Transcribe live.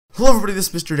Hello everybody,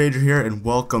 this is Mr. Danger here, and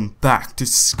welcome back to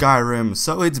Skyrim.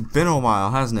 So it's been a while,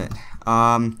 hasn't it?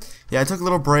 Yeah, I took a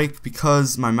little break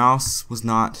because my mouse was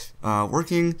not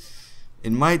working.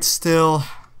 It might still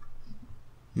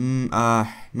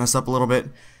mess up a little bit,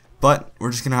 but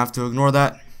we're just gonna have to ignore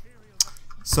that.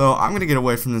 So I'm gonna get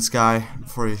away from this guy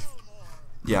before he...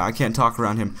 Yeah, I can't talk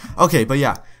around him. Okay, but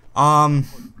yeah,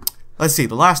 let's see,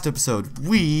 the last episode,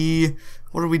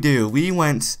 what did we do? We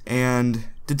went and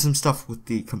did some stuff with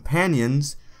the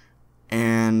companions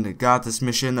and got this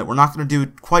mission that we're not going to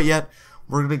do quite yet.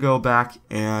 We're going to go back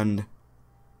and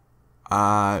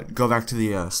go back to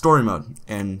the story mode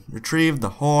and retrieve the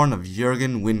horn of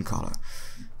Jurgen Windcaller.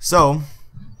 So,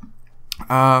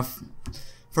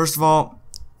 first of all,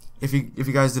 if you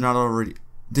guys I'm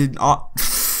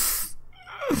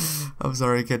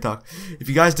sorry, I can't talk. If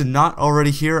you guys did not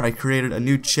already hear, I created a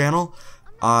new channel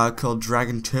called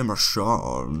Dragon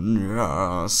Timmerson,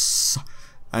 yes,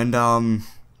 and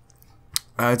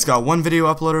it's got one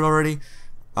video uploaded already.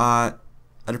 I'd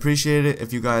appreciate it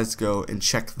if you guys go and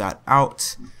check that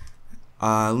out.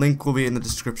 Link will be in the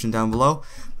description down below.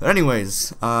 But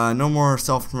anyways, no more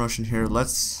self-promotion here.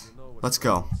 Let's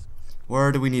go.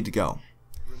 Where do we need to go?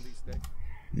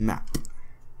 Map.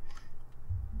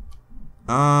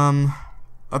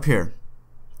 Up here.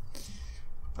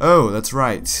 Oh, that's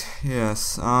right.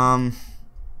 Yes.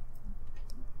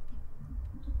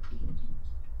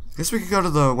 Guess we could go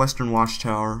to the Western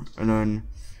Watchtower and then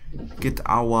get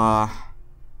our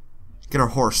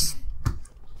horse.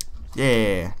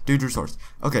 Yeah, Duder's horse.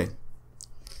 Okay.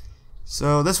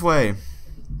 So this way.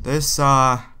 This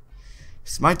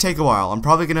might take a while. I'm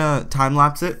probably gonna time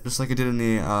lapse it just like I did in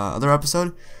the other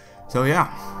episode. So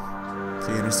yeah.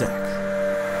 See you in a sec.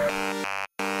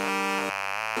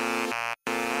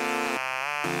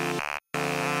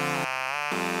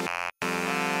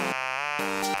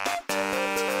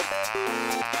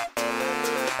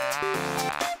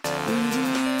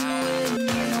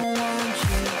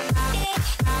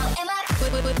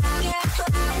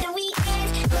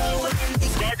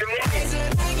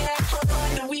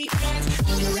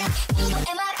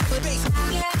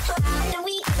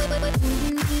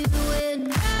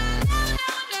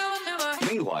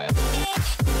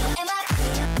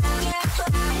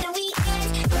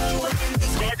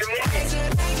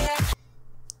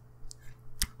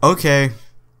 Okay.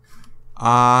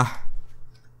 I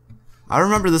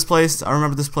remember this place.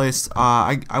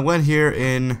 I went here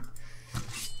in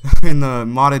the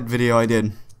modded video I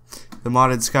did. The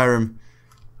modded Skyrim.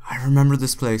 I remember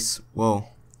this place. Whoa.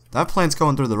 That plane's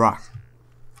going through the rock.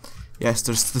 Yes,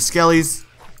 there's the skellies.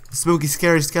 The spooky,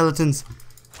 scary skeletons.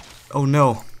 Oh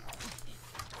no.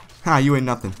 Ha, you ain't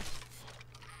nothing.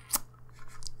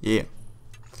 Yeah.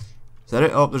 Is that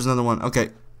it? Oh, there's another one. Okay.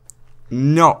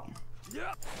 No.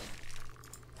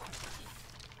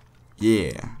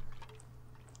 Yeah.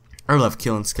 I love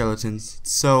killing skeletons.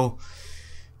 It's so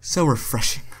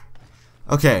refreshing.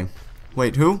 Okay.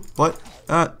 Wait, who? What?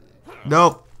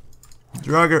 No.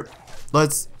 Drugger.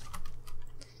 Let's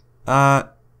get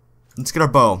our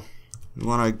bow. We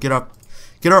want to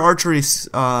get our archery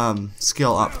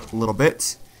skill up a little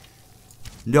bit.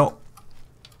 No.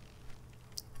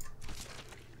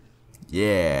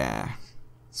 Yeah.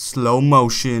 Slow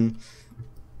motion.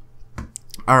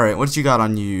 Alright, what you got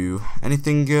on you?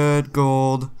 Anything good?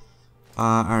 Gold?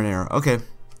 Iron arrow. Okay.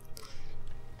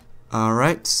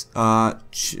 Alright.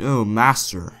 Oh,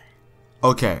 master.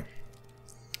 Okay.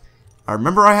 I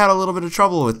remember I had a little bit of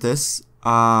trouble with this,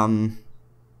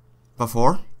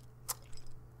 before.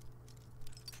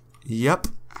 Yep.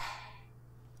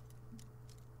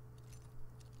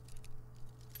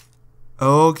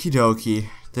 Okie dokie.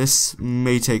 This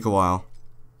may take a while.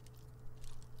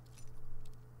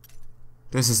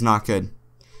 This is not good.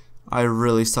 I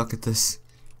really suck at this.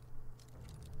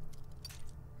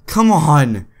 Come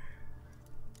on!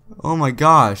 Oh my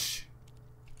gosh.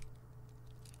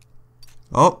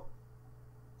 Oh.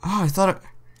 Oh, I thought it...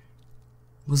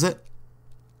 Was it?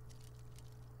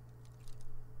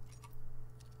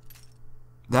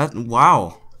 That...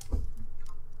 Wow.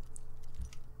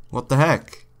 What the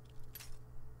heck?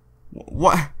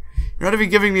 What? You're not even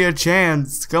giving me a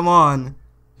chance. Come on.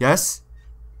 Yes?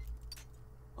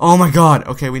 Oh my god.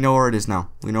 Okay, we know where it is now.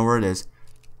 We know where it is.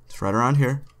 It's right around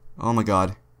here. Oh my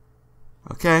god.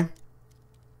 Okay.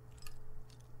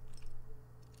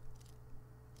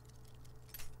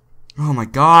 Oh my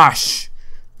gosh.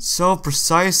 So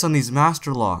precise on these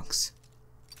master locks.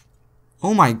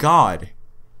 Oh my god.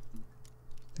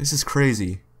 This is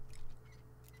crazy.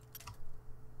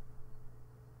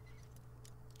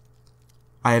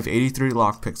 I have 83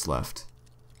 lockpicks left.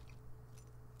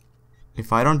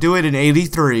 If I don't do it in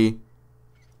 83,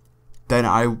 then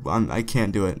I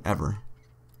can't do it ever.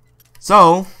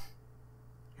 So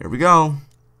here we go.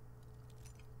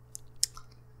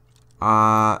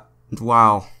 Wow.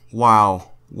 I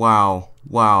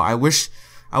wish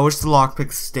the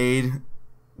lockpick stayed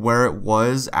where it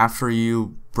was after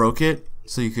you broke it,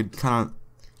 so you could kind of.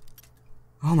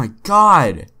 Oh my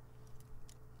god!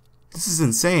 This is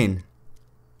insane.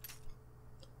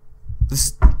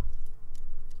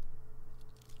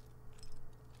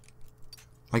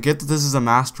 I get that this is a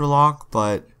master lock,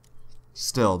 but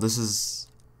still, this is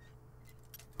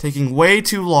taking way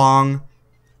too long.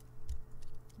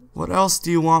 What else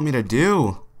do you want me to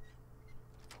do?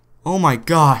 Oh my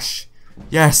gosh.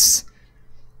 Yes.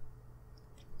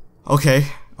 Okay.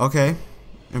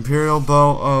 Imperial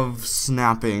Bow of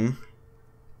Snapping.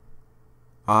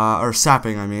 Or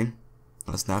Sapping, I mean.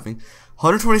 Not snapping.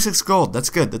 126 gold. That's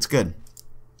good.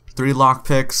 3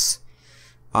 lockpicks.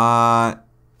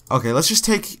 Okay, let's just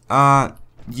take,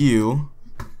 you.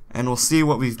 And we'll see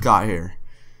what we've got here.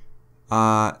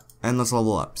 And let's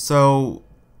level up. So,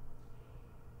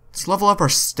 let's level up our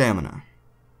stamina.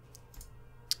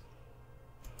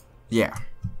 Yeah.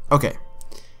 Okay.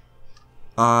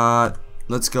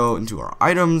 Let's go into our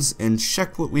items and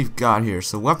check what we've got here.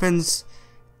 So weapons,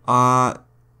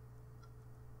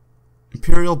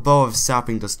 Imperial Bow of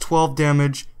Sapping does 12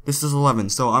 damage. This is 11.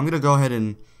 So I'm gonna go ahead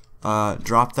and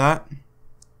drop that,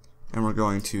 and we're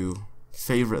going to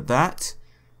favorite that.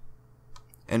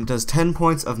 And it does 10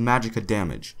 points of magicka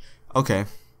damage. Okay.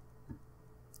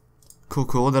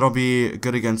 Cool. That'll be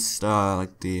good against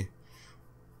like the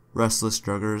restless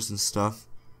druggers and stuff.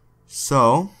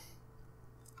 So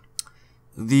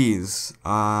these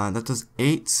that does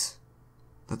 8.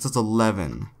 That does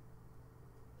 11.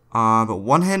 But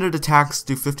one-handed attacks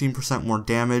do 15% more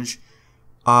damage.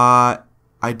 I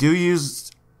do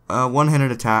use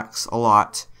one-handed attacks a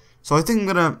lot, so I think I'm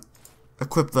gonna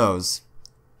equip those,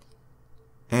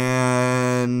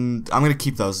 and I'm gonna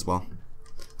keep those as well,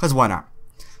 cause why not?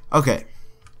 Okay.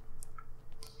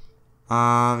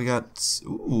 We got,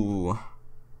 ooh,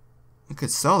 I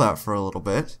could sell that for a little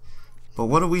bit, but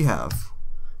what do we have?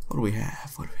 We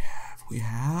have,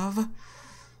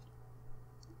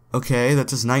 okay, that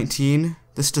does 19,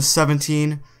 this does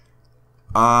 17,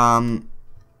 I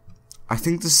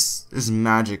think this is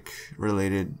magic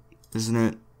related, isn't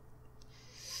it?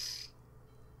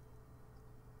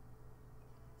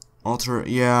 Alter,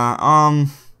 yeah,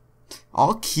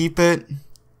 I'll keep it,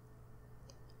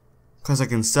 cause I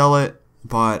can sell it,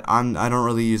 but I don't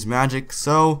really use magic,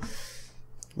 so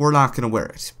we're not gonna wear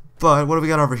it. But what do we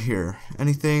got over here?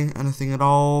 Anything at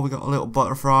all? We got a little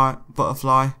butterfly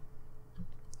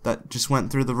that just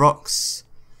went through the rocks.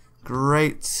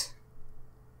 Great.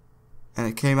 And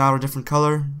it came out a different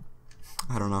color.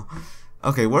 I don't know.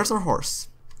 Okay, where's our horse?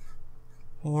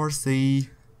 Horsey.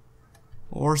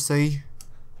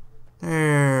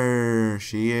 There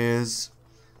she is.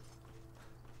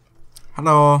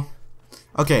 Hello.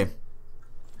 Okay.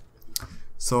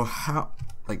 So how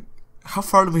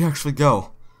far do we actually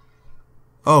go?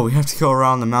 Oh, we have to go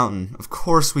around the mountain. Of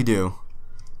course we do.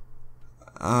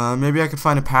 Maybe I could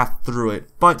find a path through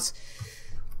it, but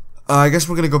I guess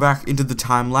we're gonna go back into the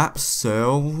time lapse,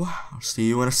 so I'll see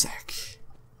you in a sec.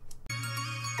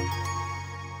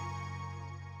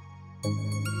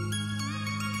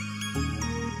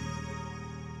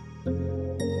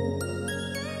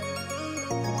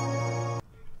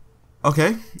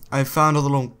 Okay, I found a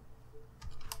little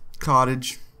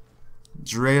cottage.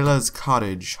 Drela's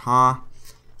cottage, huh?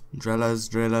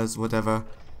 Drela's, whatever.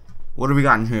 What do we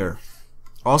got in here?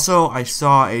 Also, I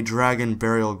saw a dragon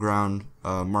burial ground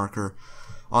marker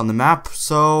on the map,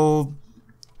 so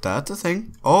that's a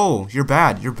thing. Oh, you're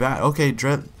bad. Okay,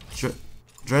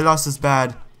 Drelos is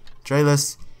bad.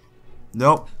 Drelos.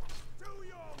 Nope.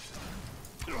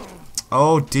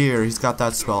 Oh dear, he's got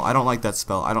that spell. I don't like that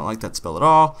spell. I don't like that spell at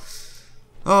all.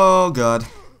 Oh god.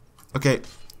 Okay,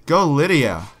 go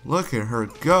Lydia. Look at her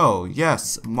go.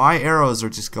 Yes, my arrows are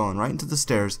just going right into the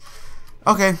stairs.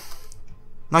 Okay.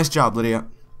 Nice job, Lydia.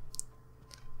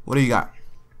 What do you got?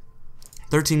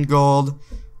 13 gold.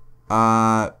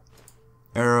 Arrow.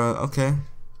 Okay.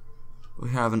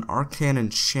 We have an arcane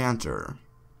enchanter.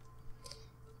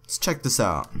 Let's check this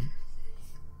out.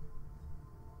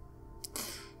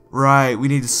 Right, we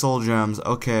need soul gems.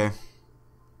 Okay.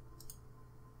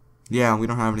 Yeah, we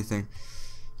don't have anything.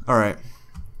 Alright.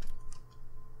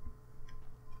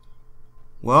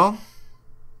 Well,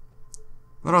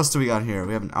 what else do we got here?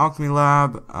 We have an alchemy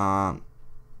lab.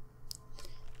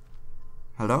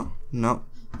 Hello? No.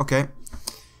 Okay.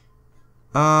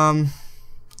 What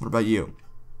about you?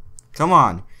 Come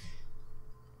on.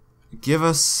 give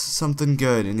us something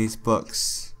good in these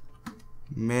books.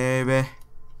 Maybe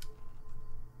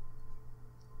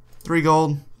 3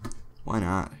 gold. Why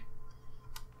not?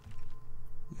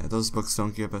 Yeah, those books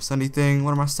don't give us anything.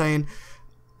 What am I saying?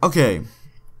 Okay.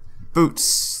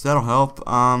 Boots. That'll help.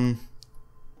 Come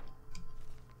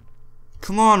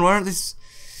on, why aren't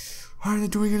they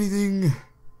doing anything?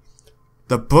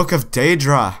 The Book of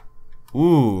Daedra.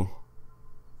 Ooh.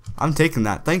 I'm taking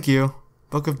that. Thank you.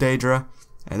 Book of Daedra.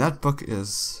 And that book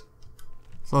is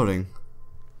floating.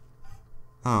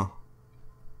 Oh.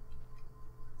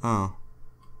 Oh.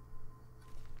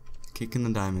 Kicking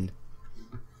the diamond.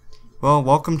 Well,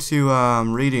 welcome to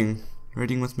reading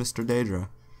with Mr. Daedra.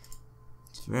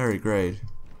 It's very great.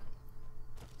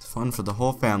 It's fun for the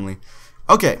whole family.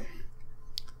 Okay.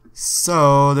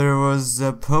 So there was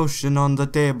a potion on the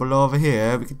table over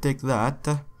here. We can take that.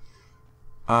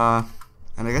 And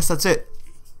I guess that's it.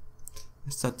 I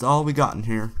guess that's all we got in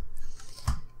here.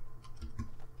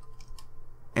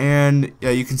 And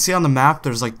yeah, you can see on the map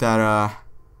there's like that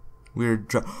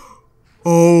weird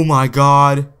oh my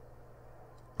god.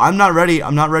 I'm not ready.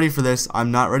 I'm not ready for this.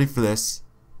 I'm not ready for this.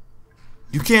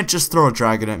 You can't just throw a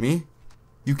dragon at me.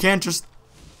 You can't just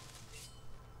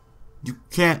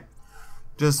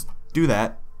do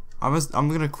that. I'm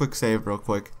gonna quick save real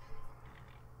quick.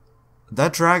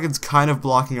 That dragon's kind of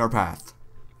blocking our path.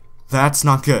 That's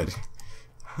not good.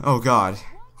 Oh god.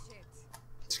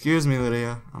 Excuse me,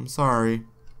 Lydia. I'm sorry.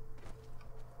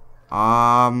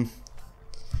 Well,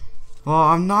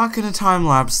 I'm not gonna time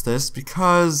lapse this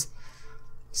because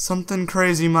something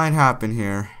crazy might happen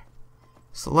here.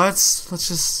 So let's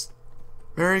just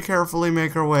very carefully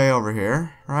make our way over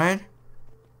here, right?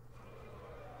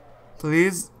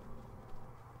 Please.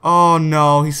 Oh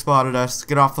no, he spotted us.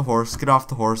 Get off the horse. Get off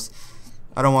the horse.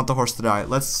 I don't want the horse to die.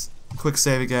 Let's quick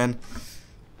save again.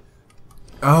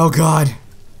 Oh god.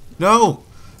 No.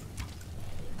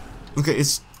 Okay,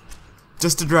 it's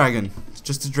just a dragon. It's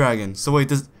just a dragon. So wait,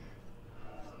 does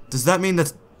that mean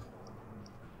that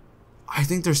I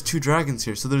think there's 2 dragons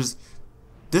here. So there's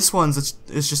this one's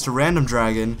it's just a random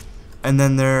dragon, and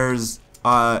then there's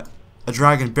a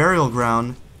dragon burial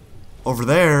ground over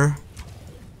there.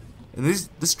 And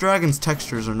this dragon's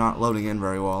textures are not loading in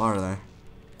very well, are they?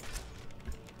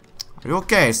 Are you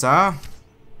okay, sir?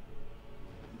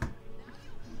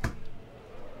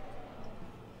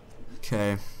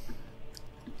 Okay.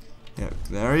 Yeah,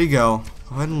 there you go.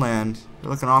 Go ahead and land.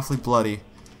 You're looking awfully bloody.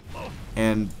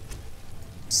 And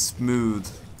smooth.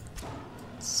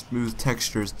 Smooth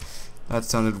textures. That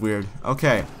sounded weird.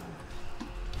 Okay.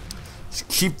 Just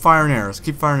keep firing arrows.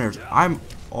 Keep firing arrows. I'm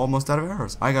almost out of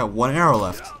arrows. I got 1 arrow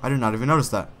left. I did not even notice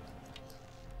that.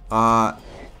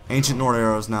 Ancient Nord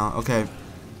arrows now. Okay.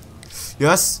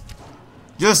 Yes.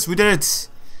 Yes, we did it.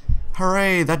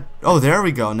 Hooray. That. Oh, there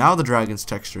we go. Now the dragon's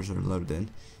textures are loaded in.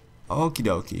 Okie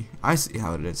dokie. I see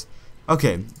how it is.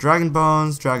 Okay. Dragon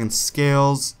bones. Dragon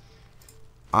scales.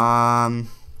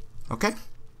 Okay.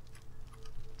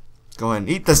 Go ahead and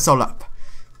eat this soul up.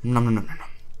 Nom nom nom nom nom.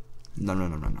 Nom nom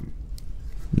nom nom nom.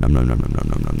 Nom nom nom nom nom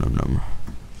nom nom nom nom.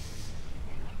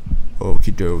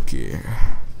 Okie dokie.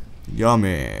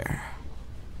 Yummy.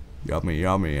 Yummy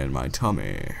yummy in my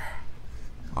tummy.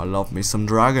 I love me some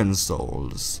dragon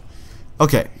souls.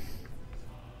 Okay.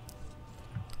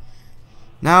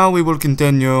 Now we will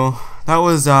continue. That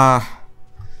was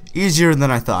easier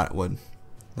than I thought it would.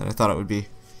 Be.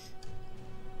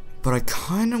 But I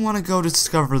kinda wanna go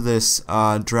discover this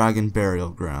dragon burial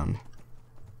ground.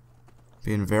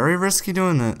 Being very risky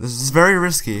doing that. This is very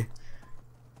risky.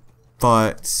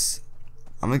 But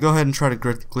I'm gonna go ahead and try to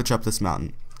glitch up this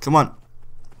mountain. Come on.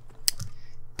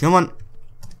 Come on.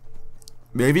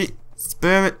 Maybe.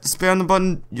 Spam it. Spam the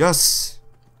button. Yes.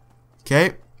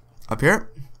 Okay. Up here.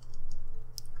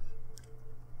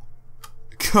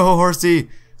 Go, horsey.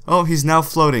 Oh, he's now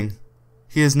floating.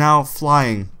 He is now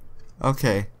flying.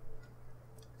 Okay.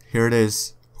 Here it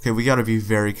is. Okay, we gotta be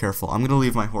very careful. I'm gonna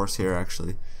leave my horse here,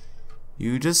 actually.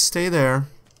 You just stay there.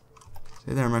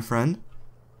 Stay there, my friend.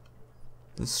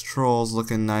 This troll's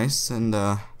looking nice and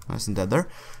dead there.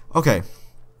 Okay.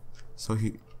 So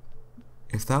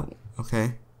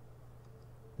okay.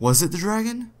 Was it the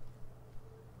dragon?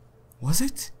 Was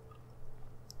it?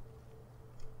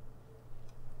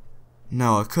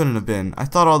 No, it couldn't have been. I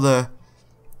thought all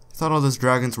those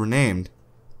dragons were named.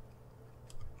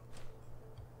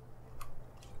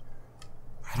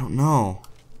 I don't know.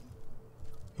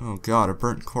 Oh god, a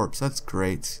burnt corpse. That's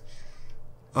great.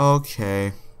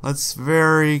 Okay. Let's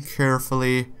very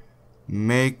carefully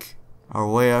make our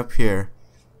way up here.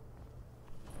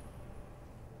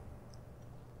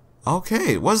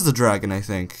 Okay, it was the dragon, I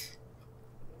think.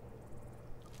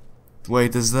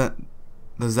 Wait, does that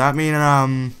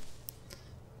mean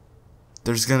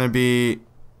there's gonna be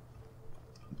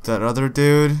that other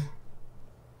dude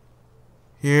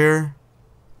here?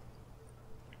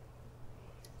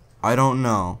 I don't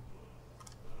know.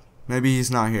 Maybe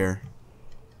he's not here.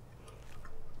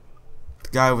 The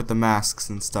guy with the masks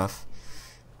and stuff.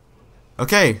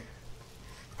 Okay.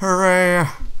 Hooray!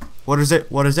 What is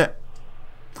it? What is it?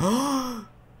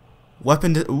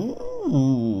 Weapon.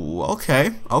 Ooh.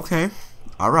 Okay. Okay.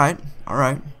 All right. All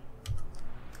right.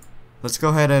 Let's go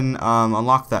ahead and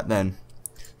unlock that then.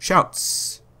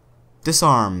 Shouts.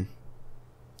 Disarm.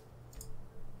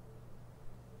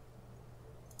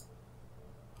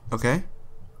 Okay.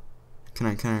 Can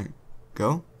I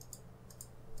go?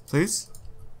 Please?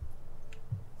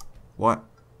 What?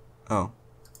 Oh.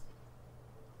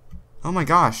 Oh my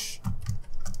gosh.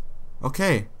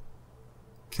 Okay.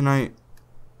 Can I?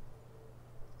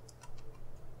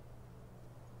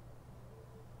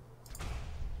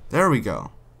 There we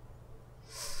go.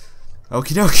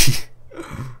 Okie dokie.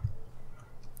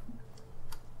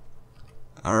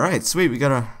 Alright, sweet, we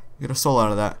got a soul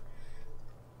out of that.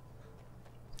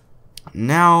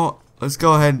 Now let's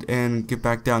go ahead and get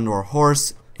back down to our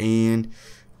horse, and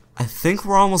I think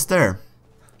we're almost there.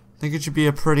 I think it should be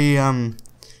a pretty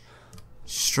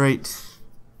straight,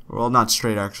 well, not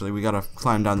straight actually, we gotta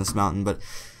climb down this mountain, but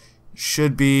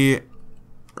should be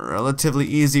relatively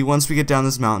easy once we get down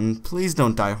this mountain. Please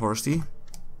don't die, horsey.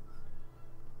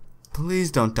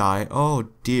 Please don't die. Oh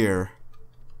dear.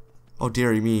 Oh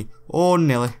dearie me. Oh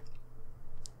Nelly.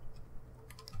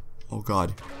 Oh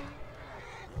god.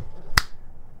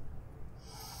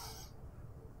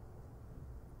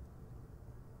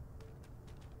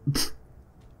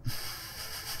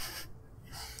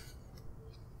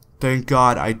 Thank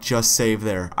God I just saved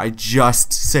there. I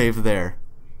just saved there.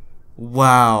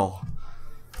 Wow.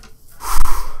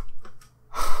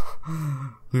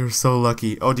 We were so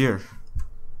lucky. Oh dear.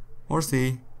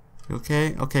 Horsey. You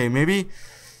okay? Okay, maybe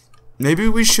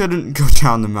we shouldn't go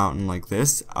down the mountain like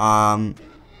this.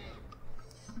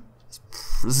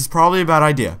 This is probably a bad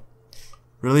idea.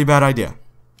 Really bad idea.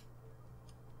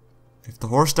 If the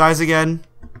horse dies again,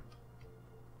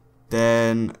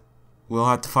 then we'll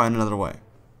have to find another way.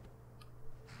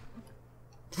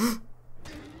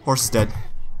 Horse is dead.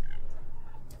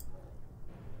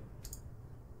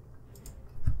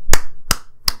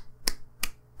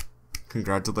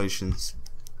 Congratulations.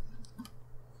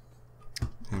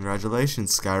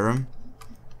 Congratulations, Skyrim.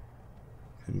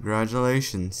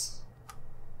 Congratulations.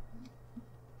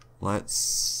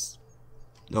 Let's...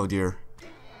 Oh dear.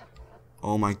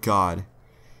 Oh my god.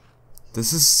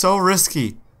 This is so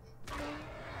risky.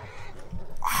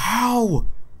 How?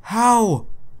 How?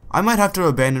 I might have to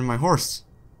abandon my horse.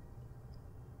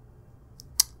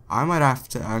 I might have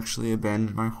to actually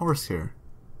abandon my horse here.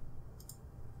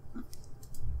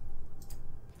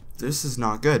 This is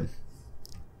not good.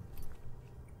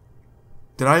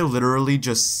 Did I literally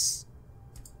just...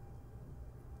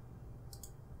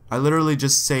 I literally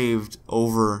just saved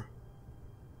over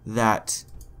that.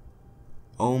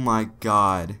 Oh my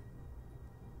god.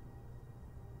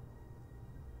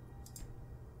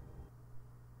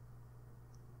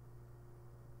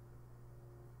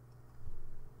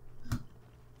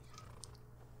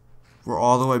 We're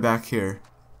all the way back here.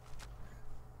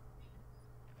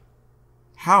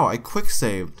 How? I quick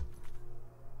saved.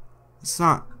 It's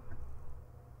not...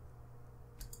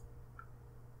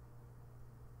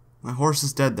 My horse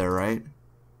is dead there, right?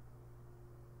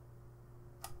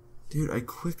 Dude, I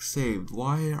quick saved.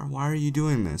 Why are you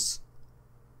doing this?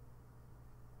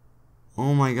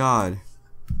 Oh my god.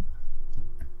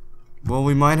 Well,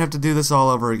 we might have to do this all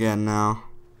over again now.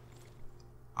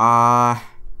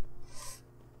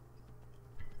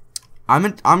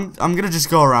 I'm gonna just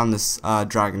go around this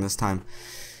dragon this time.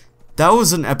 That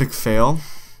was an epic fail,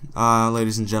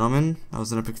 ladies and gentlemen. That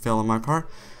was an epic fail on my part.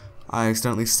 I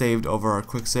accidentally saved over our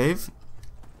quick save.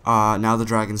 Now the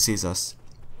dragon sees us.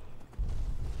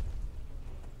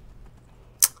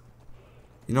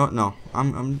 You know what? No,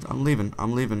 I'm leaving.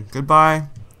 I'm leaving. Goodbye,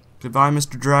 goodbye,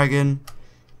 Mr. Dragon.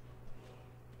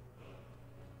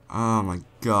 Oh my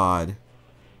god.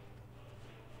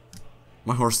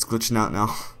 My horse is glitching out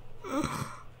now.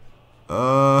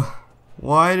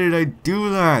 Why did I do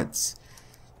that?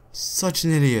 Such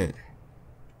an idiot.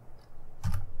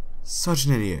 Such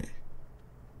an idiot.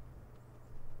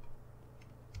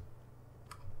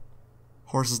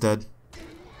 Horse is dead.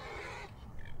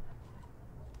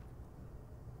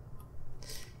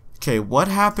 Okay, what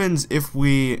happens if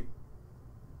we...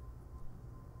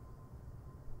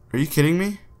 Are you kidding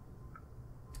me?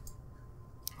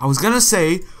 I was gonna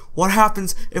say, What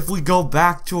happens if we go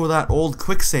back to that old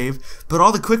quick save, but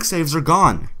all the quick saves are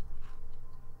gone?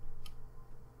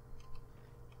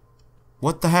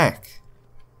 What the heck?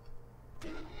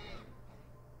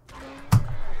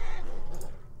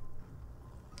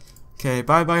 Okay,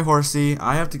 bye-bye, horsey.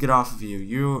 I have to get off of you.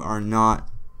 You are not...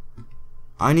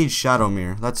 I need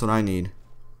Shadowmere. That's what I need.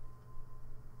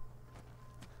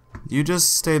 You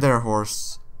just stay there,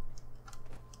 horse.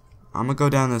 I'm gonna go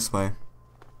down this way.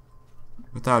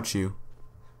 Without you.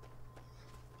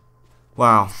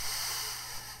 Wow.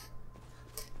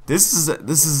 This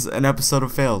is an episode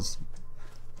of fails.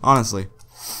 Honestly.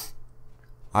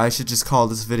 I should just call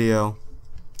this video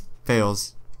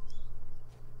Fails.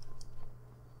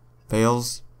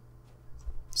 Fails.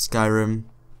 Skyrim.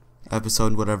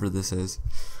 Episode whatever this is.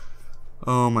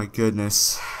 Oh my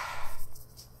goodness.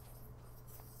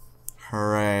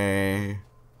 Hooray.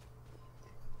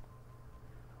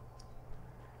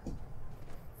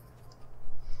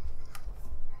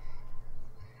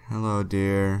 Hello,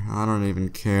 dear. I don't even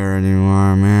care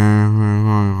anymore,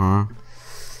 man.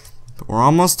 But we're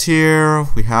almost here.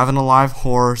 We have an alive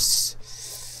horse.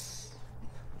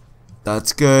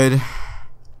 That's good.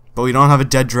 But we don't have a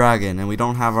dead dragon, and we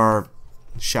don't have our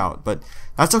shout. But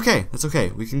that's okay. That's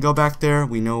okay. We can go back there.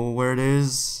 We know where it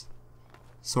is.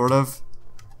 Sort of.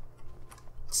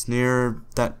 It's near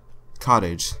that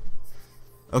cottage.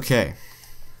 Okay.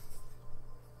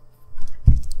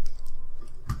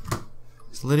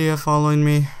 Is Lydia following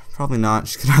me? Probably not.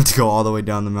 She's gonna have to go all the way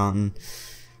down the mountain.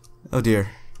 Oh dear.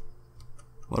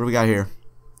 What do we got here?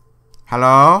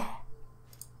 Hello?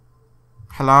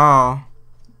 Hello?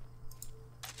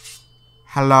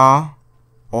 Hello?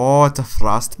 Oh, it's a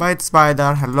frostbite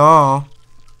spider. Hello?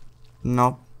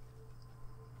 Nope.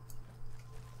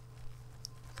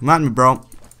 Come at me, bro.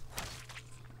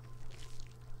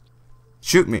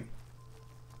 Shoot me.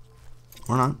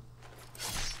 Or not.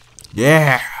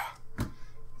 Yeah!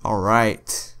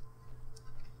 Alright.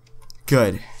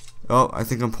 Good. Oh, I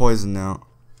think I'm poisoned now.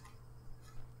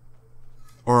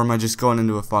 Or am I just going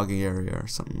into a foggy area or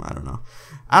something? I don't know.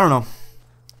 I don't know.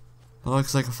 It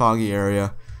looks like a foggy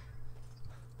area.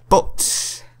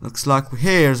 But looks like we're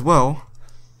here as well.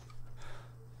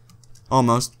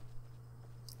 Almost.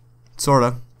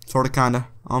 Sorta. Sorta, kinda.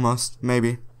 Almost.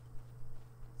 Maybe.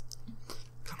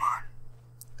 Come on.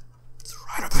 It's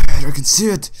right up ahead. I can see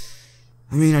it.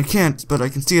 I mean, I can't, but I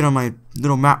can see it on my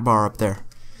little map bar up there.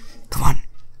 Come on.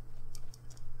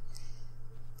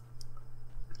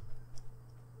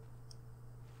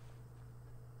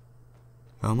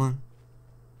 Come on.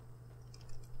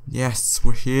 Yes,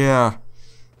 we're here.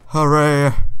 Hooray.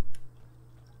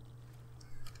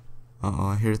 Uh-oh,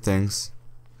 I hear things.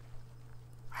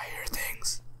 I hear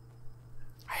things.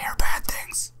 I hear bad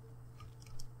things.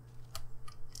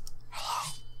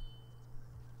 Hello.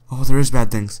 Oh, there is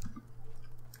bad things.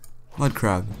 Mud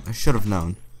crab. I should have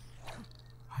known.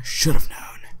 I should have known.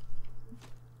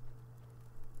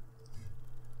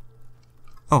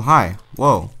 Oh, hi.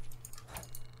 Whoa.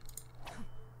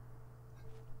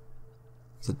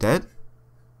 Is it dead?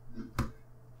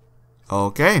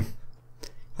 Okay.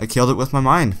 I killed it with my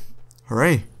mind.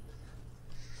 Hooray.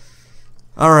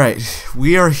 Alright.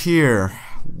 We are here.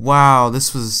 Wow,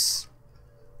 this was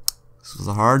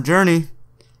a hard journey.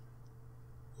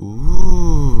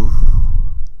 Ooh.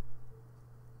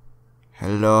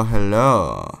 Hello,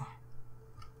 hello.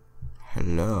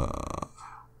 Hello.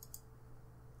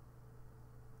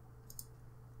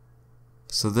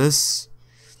 So this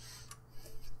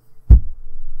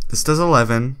does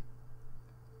 11.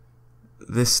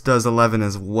 This does 11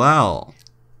 as well.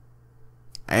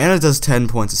 And it does 10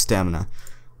 points of stamina.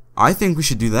 I think we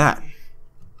should do that.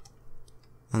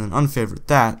 And then unfavorite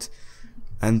that.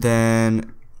 And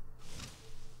then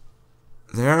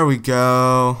there we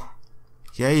go.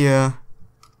 Yeah.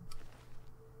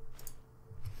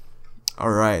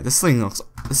 Alright, this thing looks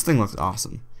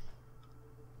awesome.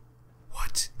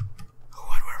 What?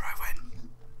 Where I went?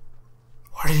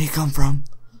 Where did he come from?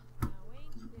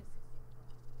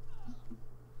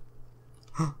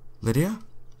 Huh? Lydia?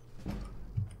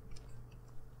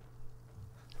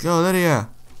 Go, Lydia!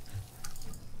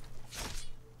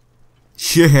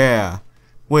 Yeah!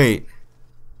 Wait.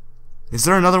 Is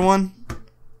there another one?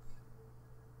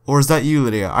 Or is that you,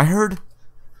 Lydia? I heard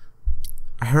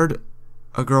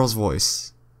a girl's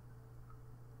voice.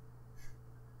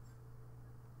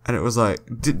 And it was like,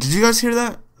 did you guys hear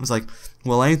that? It was like,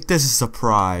 well, ain't this a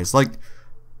surprise? Like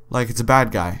it's a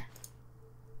bad guy.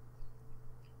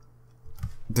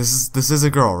 This is a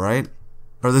girl, right?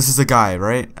 Or this is a guy,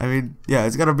 right? I mean, yeah,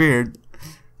 it's got a beard.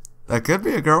 That could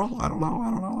be a girl. I don't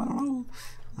know.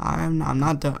 I'm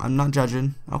not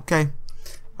judging. Okay.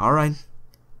 Alright.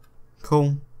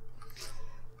 Cool.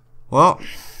 Well,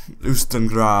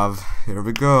 Ustengrav. Here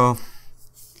we go.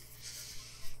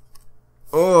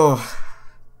 Oh.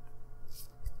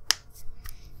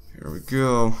 Here we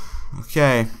go.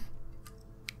 Okay.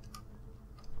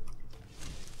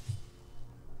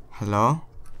 Hello?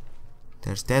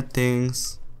 There's dead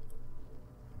things.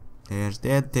 There's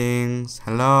dead things.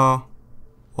 Hello?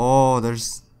 Oh,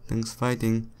 there's things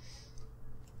fighting.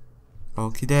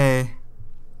 Okie day.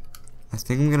 I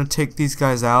think I'm gonna take these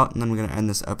guys out and then we're gonna end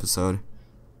this episode.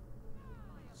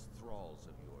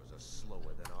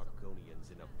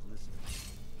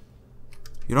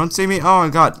 You don't see me? Oh my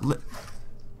god.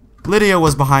 Lydia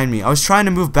was behind me. I was trying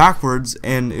to move backwards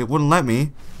and it wouldn't let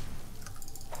me.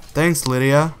 Thanks,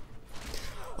 Lydia.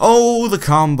 Oh, the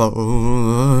combo.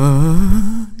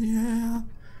 Yeah.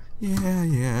 Yeah,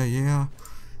 yeah, yeah.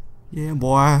 Yeah,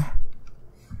 boy.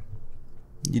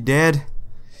 You dead?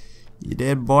 You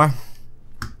dead, boy?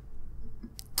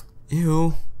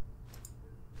 Ew.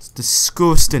 It's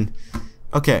disgusting.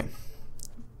 Okay.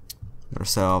 Get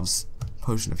ourselves a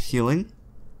potion of healing.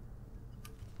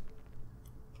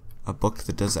 A book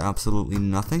that does absolutely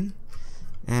nothing.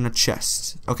 And a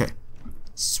chest. Okay.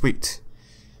 Sweet.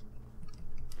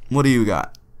 What do you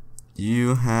got?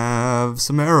 You have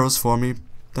some arrows for me.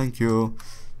 Thank you.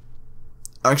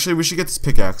 Actually, we should get this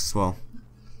pickaxe as well.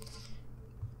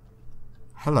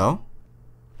 Hello?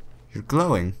 You're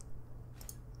glowing.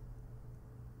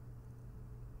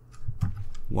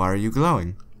 Why are you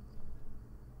glowing?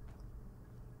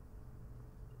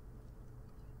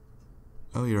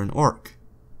 Oh, you're an orc.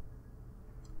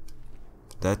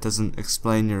 That doesn't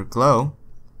explain your glow.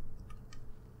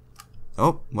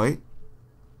 Oh, wait.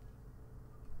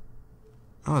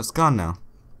 Oh, it's gone now.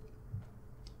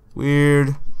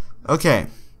 Weird. Okay.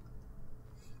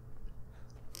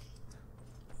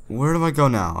 Where do I go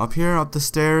now? Up here? Up the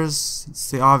stairs? It's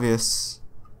the obvious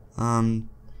thing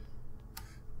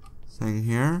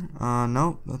here.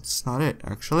 No, that's not it,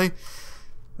 actually.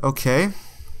 Okay.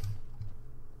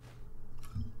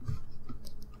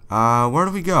 Where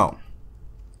do we go?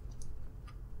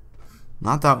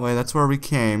 Not that way, that's where we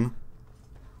came.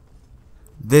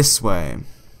 This way.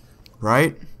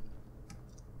 Right?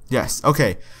 Yes,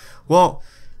 okay. Well,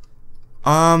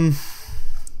 yeah.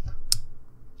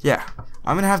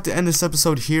 I'm gonna have to end this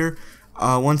episode here.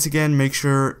 Once again, make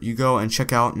sure you go and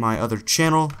check out my other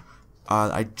channel.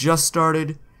 I just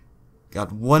started.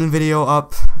 Got one video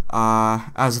up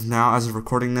as of now, as of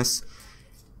recording this.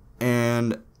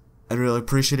 And I'd really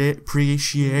appreciate it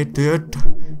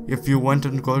if you went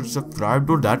and go subscribe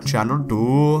to that channel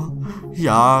too.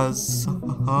 Yes.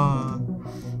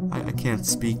 I can't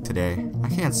speak today. I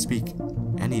can't speak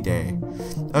any day.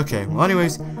 Okay, well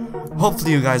anyways,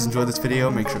 hopefully you guys enjoyed this video.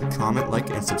 Make sure to comment, like,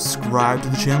 and subscribe to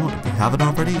the channel if you haven't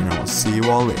already, and I will see you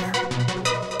all later.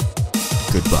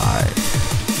 Goodbye.